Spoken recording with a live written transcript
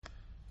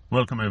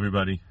Welcome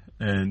everybody,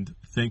 and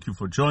thank you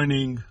for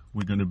joining.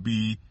 We're going to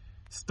be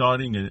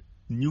starting a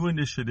new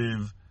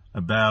initiative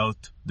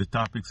about the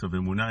topics of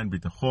emunah and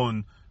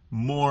bitachon,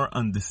 more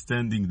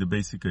understanding the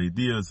basic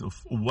ideas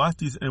of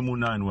what is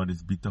emunah and what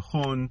is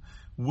bitachon.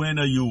 When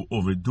are you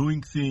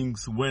overdoing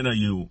things? When are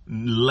you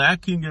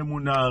lacking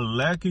emunah,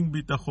 lacking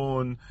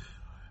bitachon?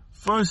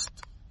 First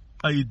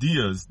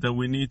ideas that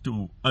we need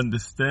to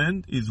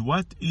understand is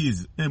what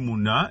is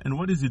emunah and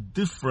what is it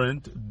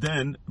different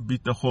than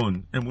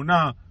bitachon.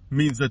 Emunah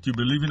means that you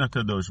believe in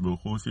HaKadosh Baruch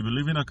Hu. If you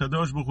believe in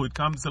HaKadosh Baruch Hu, it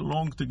comes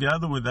along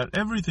together with that.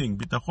 Everything,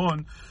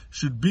 bitachon,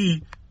 should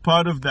be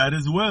part of that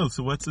as well.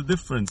 So what's the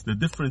difference? The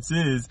difference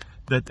is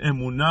that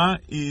emunah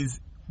is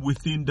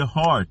within the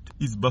heart,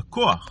 is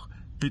bakoach.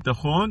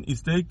 Bitachon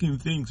is taking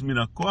things min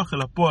hakoach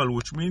el hapoal,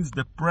 which means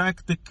the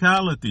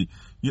practicality.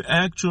 You're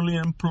actually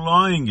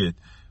employing it.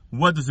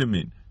 What does it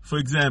mean? For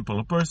example,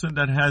 a person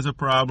that has a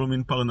problem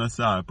in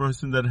parnasah, a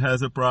person that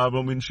has a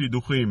problem in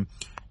shidduchim,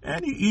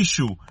 any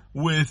issue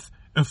with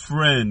a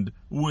friend,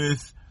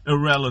 with a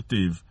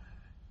relative.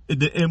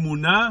 The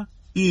emunah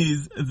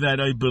is that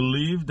I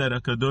believe that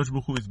HaKadosh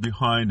Baruch Hu is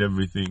behind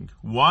everything.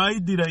 Why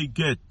did I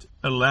get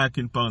a lack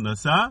in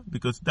parnasah?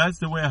 Because that's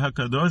the way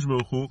HaKadosh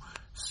Baruch Hu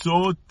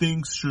saw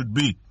things should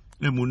be.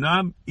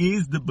 Emunah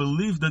is the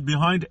belief that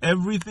behind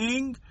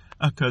everything,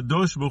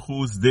 HaKadosh Baruch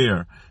Hu is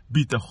there.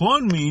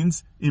 Bitachon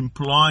means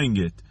implying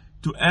it.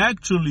 To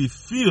actually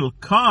feel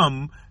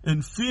calm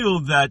and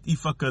feel that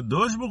if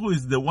HaKadosh Baruch Hu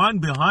is the one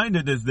behind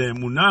it, as the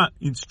emunah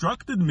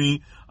instructed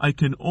me, I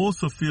can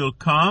also feel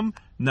calm,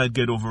 not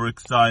get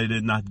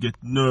overexcited, not get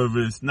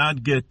nervous,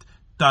 not get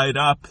tied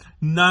up,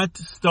 not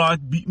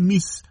start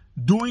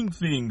misdoing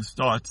things,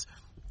 starts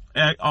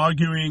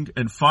arguing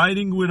and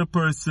fighting with a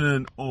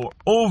person, or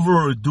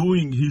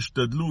overdoing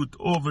hishtadlut,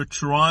 over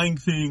trying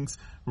things,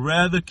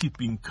 rather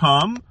keeping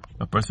calm.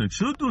 A person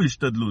should do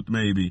hishtadlut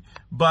maybe,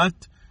 but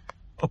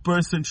a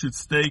person should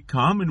stay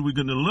calm, and we're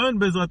going to learn,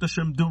 Bezrat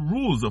Hashem, the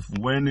rules of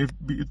when if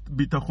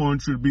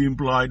bitachon should be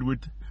implied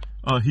with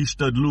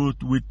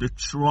hishtadlut, with the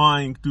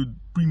trying to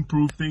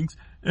improve things,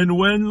 and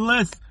when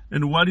less,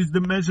 and what is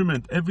the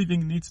measurement.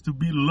 Everything needs to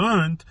be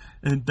learned,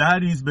 and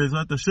that is,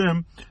 Bezrat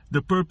Hashem,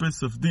 the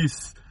purpose of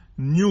this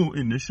new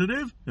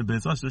initiative. And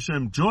Bezrat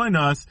Hashem, join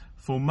us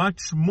for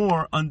much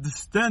more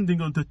understanding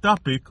on the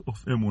topic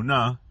of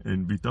emunah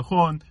and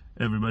bitachon.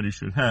 Everybody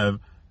should have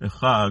a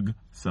Chag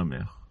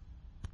Sameach.